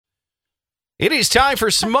It is time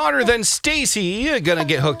for Smarter Than Staci. Gonna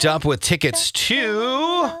get hooked up with tickets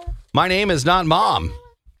to My Name Is Not Mom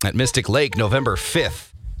at Mystic Lake, November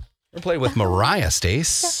 5th. We're playing with Mariah,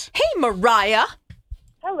 Stace. Hey, Mariah.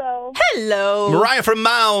 Hello. Hello. Mariah from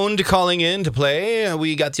Mound calling in to play.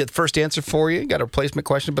 We got the first answer for you. Got a replacement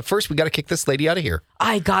question. But first, we got to kick this lady out of here.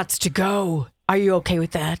 I gots to go. Are you okay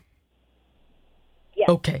with that? Yes.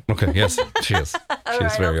 Okay. Okay, yes, she is.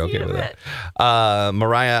 She's very okay with that.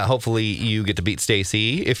 Mariah, hopefully you get to beat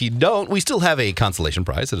Staci. If you don't, we still have a consolation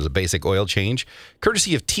prize. It is a basic oil change,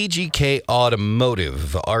 courtesy of TGK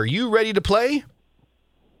Automotive. Are you ready to play?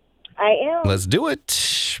 I am. Let's do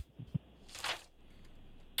it.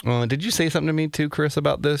 Did you say something to me too, Chris,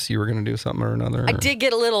 about this? You were going to do something or another? I did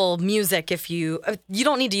get a little music if you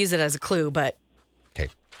don't need to use it as a clue, but. Okay.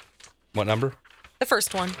 What number? The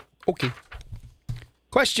first one. Okay.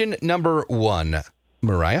 Question number 1,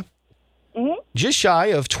 Mariah. Mm-hmm. Just shy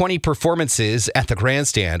of 20 performances at the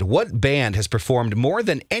grandstand, what band has performed more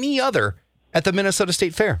than any other at the Minnesota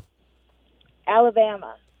State Fair?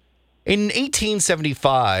 Alabama. In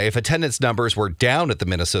 1875, attendance numbers were down at the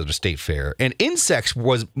Minnesota State Fair, and insects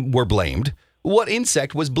were blamed. What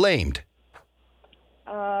insect was blamed?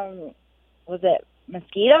 Was it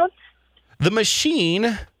mosquitoes? The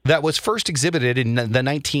machine that was first exhibited in the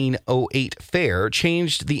 1908 fair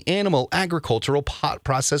changed the animal agricultural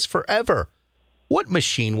process forever. What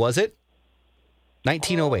machine was it?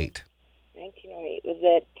 1908. 1908. Was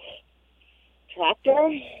it tractor?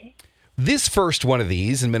 This first one of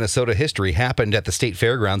these in Minnesota history happened at the state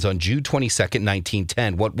fairgrounds on June 22nd,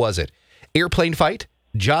 1910. What was it? Airplane fight,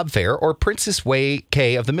 job fair, or Princess Way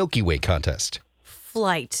K of the Milky Way contest?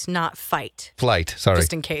 Flight, not fight. Flight, sorry.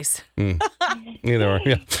 Just in case. Either or,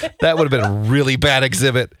 yeah. That would have been a really bad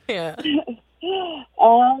exhibit. Yeah.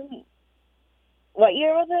 What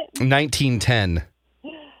year was it? 1910.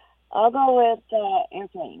 I'll go with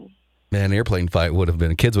airplane. Man, airplane fight would have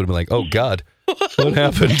been, kids would have been like, oh, God, what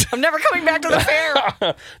happened? I'm never coming back to the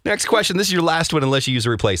fair. Next question. This is your last one unless you use a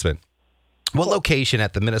replacement. What location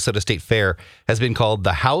at the Minnesota State Fair has been called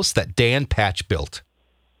the house that Dan Patch built?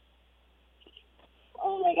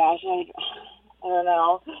 Oh my gosh, I don't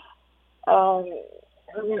know.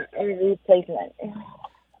 Replacement.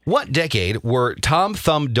 What decade were Tom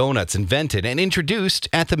Thumb donuts invented and introduced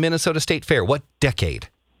at the Minnesota State Fair? What decade?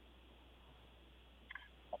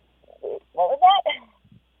 What was that?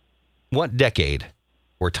 What decade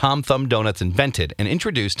were Tom Thumb donuts invented and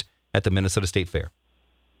introduced at the Minnesota State Fair?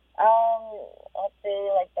 Let's say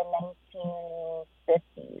like the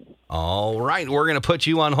 1950s. All right, we're going to put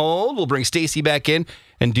you on hold. We'll bring Staci back in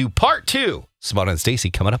and do part 2. Smarter Than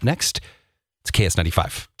Staci coming up next. It's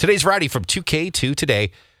KS95. Today's variety from 2K to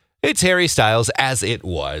today. It's Harry Styles, As It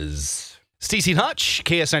Was. Staci and Hutch,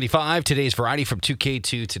 KS95. Today's variety from 2K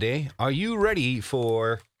to today. Are you ready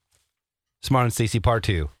for Smarter Than Staci part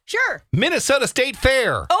 2? Sure. Minnesota State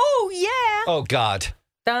Fair. Oh, yeah. Oh, God.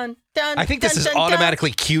 Dun, dun, I think this dun, is dun,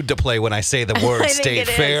 automatically cued to play when I say the word I think State it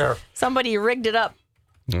is. Fair. Somebody rigged it up.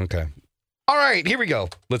 Okay. All right, here we go.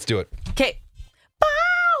 Let's do it. Okay.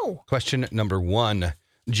 Bow! Question number 1.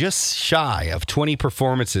 Just shy of 20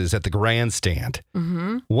 performances at the grandstand.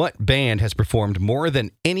 Mm-hmm. What band has performed more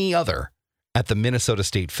than any other at the Minnesota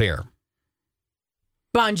State Fair?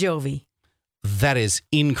 Bon Jovi. That is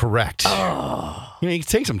incorrect. Oh. You can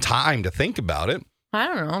take some time to think about it. I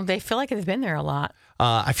don't know. They feel like they've been there a lot.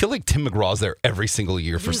 I feel like Tim McGraw's there every single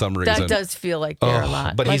year for some reason. That does feel like they're a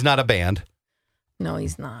lot. But he's not a band. No,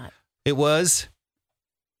 he's not. It was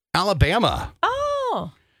Alabama.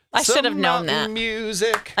 Oh. I should have known that.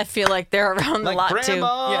 Music. I feel like they're around Like a lot too.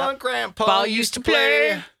 Grandma and Grandpa Paul used to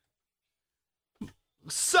play.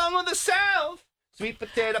 Song of the South. Sweet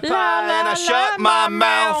potato pie, La, and I la, shut la, my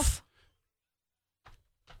mouth.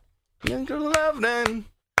 Young girl loving,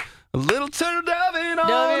 a little turtle doving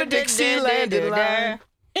on a Dixieland delight.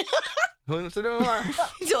 Do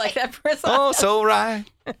you like that for a song? Oh, so right.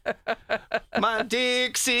 My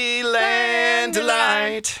Dixieland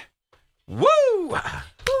delight. Woo!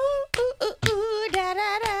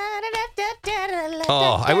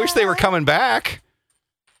 Oh, I wish they were coming back.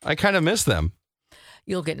 I kind of miss them.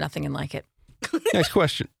 You'll get nothing in like it. Next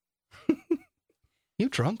question. You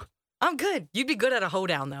drunk? I'm good. You'd be good at a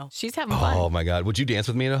hoedown, though. She's having fun. Oh, my God. Would you dance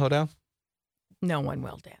with me in a hoedown? No one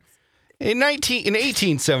will dance. In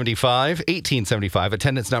 1875,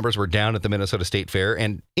 attendance numbers were down at the Minnesota State Fair,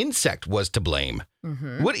 and insect was to blame.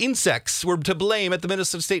 Mm-hmm. What insects were to blame at the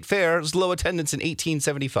Minnesota State Fair's low attendance in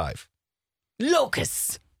 1875?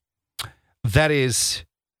 Locusts. That is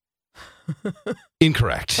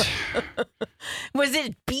incorrect. Was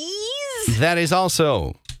it bees? That is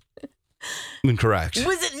also Incorrect.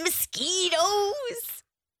 Was it mosquitoes?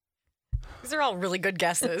 These are all really good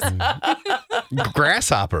guesses.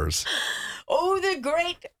 Grasshoppers. Oh, the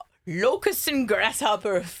great locust and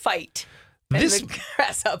grasshopper fight. And This- the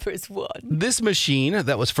grasshoppers won. This machine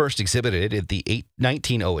that was first exhibited at the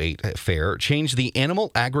 1908 fair changed the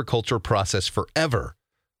animal agriculture process forever.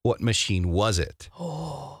 What machine was it?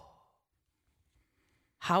 Oh.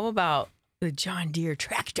 How about the John Deere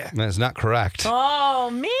tractor? That is not correct. Oh,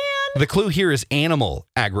 man. The clue here is animal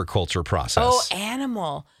agriculture process. Oh,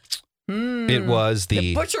 animal. It was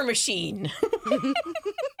The butcher machine.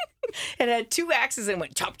 It had 2 axes and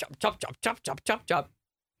went chop, chop, chop, chop, chop, chop, chop, chop.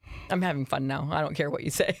 I'm having fun now. I don't care what you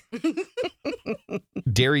say.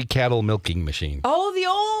 dairy cattle milking machine. Oh, the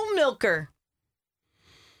old milker.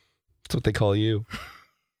 That's what they call you.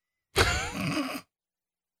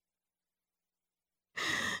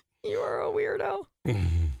 You are a weirdo.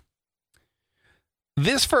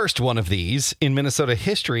 This first one of these in Minnesota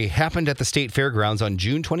history happened at the state fairgrounds on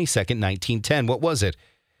June 22nd, 1910. What was it?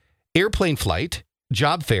 Airplane flight,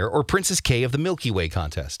 job fair, or Princess K of the Milky Way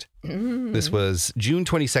contest? This was June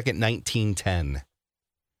 22nd, 1910.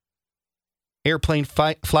 Airplane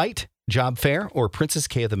flight, job fair, or Princess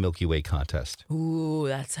K of the Milky Way contest? Ooh,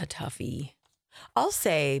 that's a toughie. I'll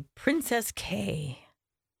say Princess K.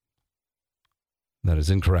 That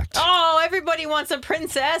is incorrect. Oh, everybody wants a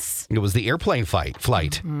princess. It was the airplane flight. God,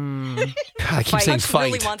 I keep Fight. saying Punch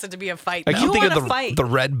fight. really wants it to be a fight. I though. keep You thinking want of to fight. the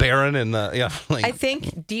Red Baron and the I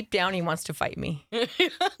think deep down he wants to fight me.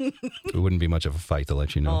 it wouldn't be much of a fight to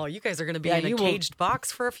let you know. Oh, you guys are going to be Yeah, in a you will- Mm. caged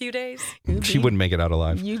box for a few days. She wouldn't make it out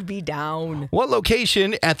alive. You'd be down. What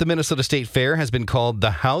location at the Minnesota State Fair has been called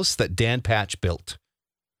the house that Dan Patch built?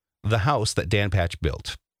 The house that Dan Patch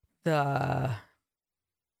built. The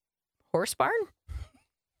horse barn?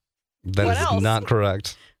 That What is else? not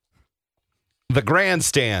correct. The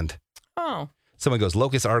grandstand. Oh. Someone goes,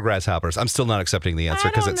 locusts are grasshoppers. I'm still not accepting the answer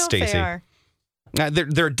because it's Staci.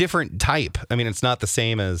 They're a different type. I mean, it's not the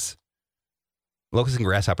same as locusts and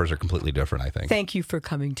grasshoppers are completely different, I think. Thank you for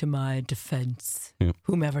coming to my defense, Yeah.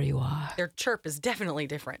 whomever you are. Their chirp is definitely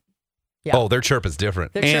different. Yeah. Oh, their chirp is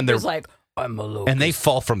different. Their and chirp is like, I'm a locust. and they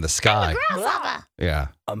fall from the sky. Grasshopper. Yeah.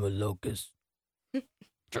 I'm a locust.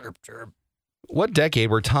 Chirp, chirp. What decade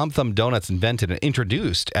were Tom Thumb donuts invented and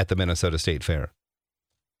introduced at the Minnesota State Fair?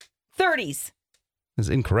 30s. That is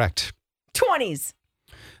incorrect. 20s.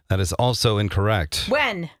 That is also incorrect.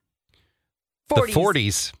 When? The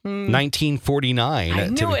 40s, 1949. I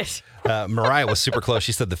knew it. Mariah was super close.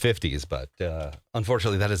 She said the 50s, but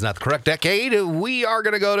unfortunately, that is not the correct decade. We are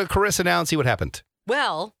going to go to Carissa now and see what happened.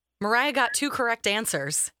 Well, Mariah got 2 correct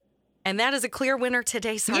answers. And that is a clear winner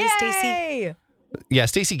today. Sorry, Staci. Yay! Yeah,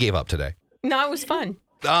 Staci gave up today. No, it was fun.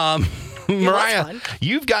 Mariah, fun.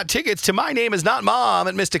 you've got tickets to My Name Is Not Mom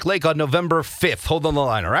at Mystic Lake on November 5th. Hold on the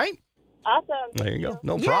line, all right? Awesome. There you go.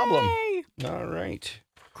 No problem. Yay! All right.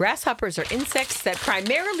 Grasshoppers are insects that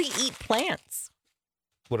primarily eat plants.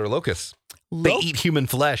 What are locusts? They eat human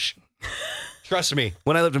flesh. Trust me.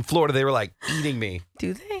 When I lived in Florida, they were like eating me.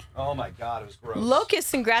 Do they? Oh my God, it was gross.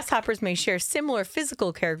 Locusts and grasshoppers may share similar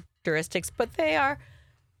physical characteristics, but they are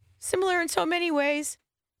similar in so many ways.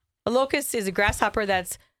 A locust is a grasshopper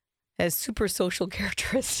that has super social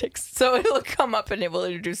characteristics. So it'll come up and it will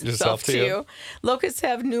introduce itself to you. Locusts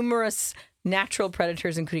have numerous natural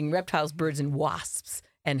predators, including reptiles, birds, and wasps,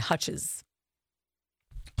 and hutches.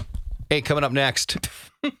 Hey, coming up next.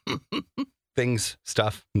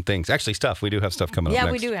 Stuff, and things. Actually, stuff. We do have stuff coming up next.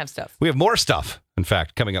 Yeah, we do have stuff. We have more stuff, in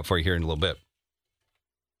fact, coming up for you here in a little bit.